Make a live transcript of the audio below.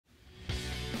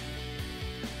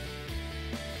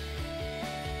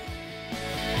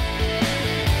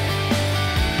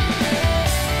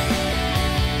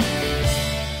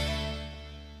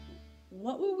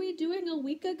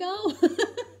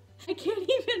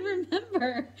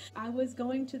paper. I was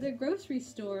going to the grocery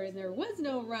store and there was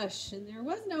no rush and there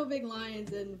was no big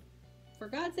lines, and for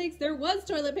God's sakes, there was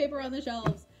toilet paper on the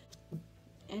shelves.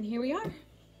 And here we are.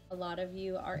 A lot of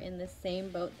you are in the same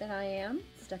boat that I am,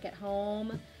 stuck at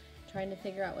home, trying to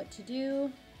figure out what to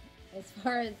do. As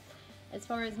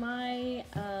far as my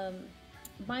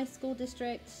my school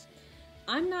district,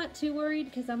 I'm not too worried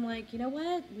because I'm like, you know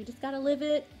what? We just gotta live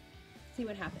it, see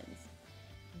what happens.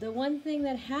 The one thing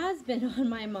that has been on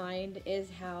my mind is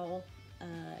how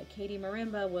Katy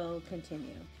Marimba will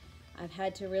continue. I've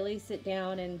had to really sit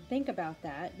down and think about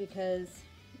that because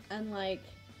unlike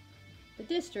the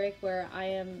district where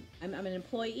I'm an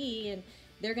employee and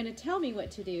they're going to tell me what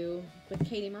to do with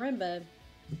Katy Marimba,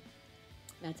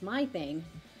 that's my thing.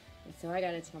 And so I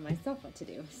got to tell myself what to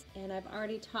do. And I've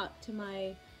already talked to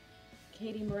my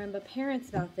Katy Marimba parents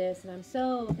about this, and I'm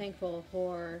so thankful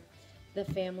for the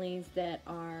families that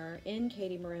are in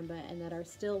Katy Marimba and that are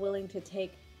still willing to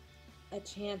take a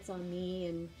chance on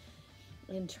me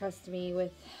and trust me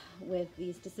with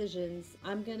these decisions.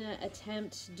 I'm gonna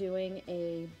attempt doing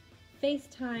a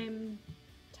FaceTime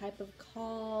type of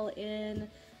call in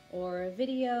or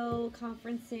video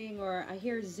conferencing, or I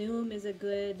hear Zoom is a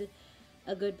good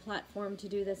platform to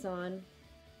do this on.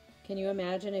 Can you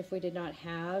imagine if we did not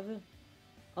have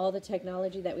all the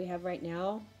technology that we have right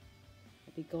now?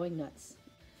 I'd be going nuts.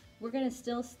 We're gonna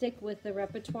still stick with the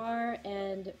repertoire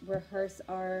and rehearse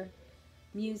our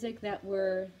music that we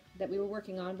were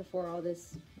working on before all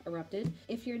this erupted.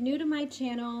 If you're new to my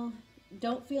channel,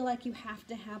 don't feel like you have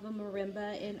to have a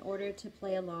marimba in order to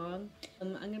play along.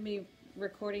 I'm going to be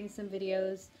recording some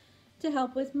videos to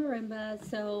help with marimba,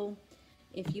 so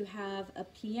if you have a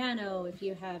piano, if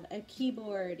you have a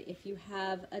keyboard, if you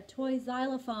have a toy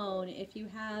xylophone, if you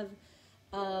have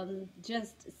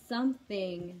just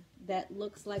something that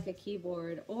looks like a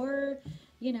keyboard, or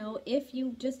you know, if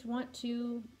you just want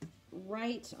to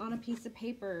write on a piece of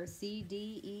paper C,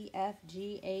 D, E, F,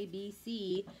 G, A, B,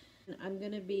 C. I'm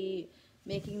going to be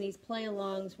making these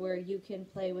play-alongs where you can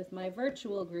play with my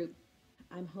virtual group.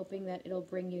 I'm hoping that it'll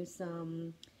bring you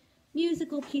some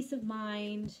musical peace of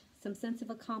mind, some sense of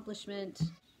accomplishment.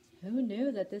 Who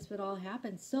knew that this would all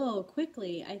happen so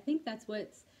quickly? I think that's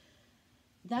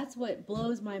what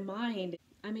blows my mind.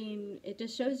 I mean, it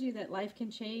just shows you that life can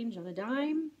change on a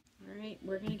dime. All right,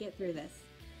 we're going to get through this.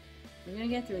 We're going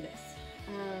to get through this.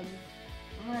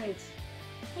 All right.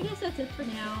 I guess that's it for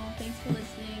now. Thanks for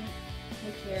listening.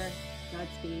 Take care.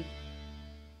 Godspeed.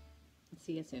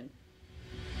 See you soon.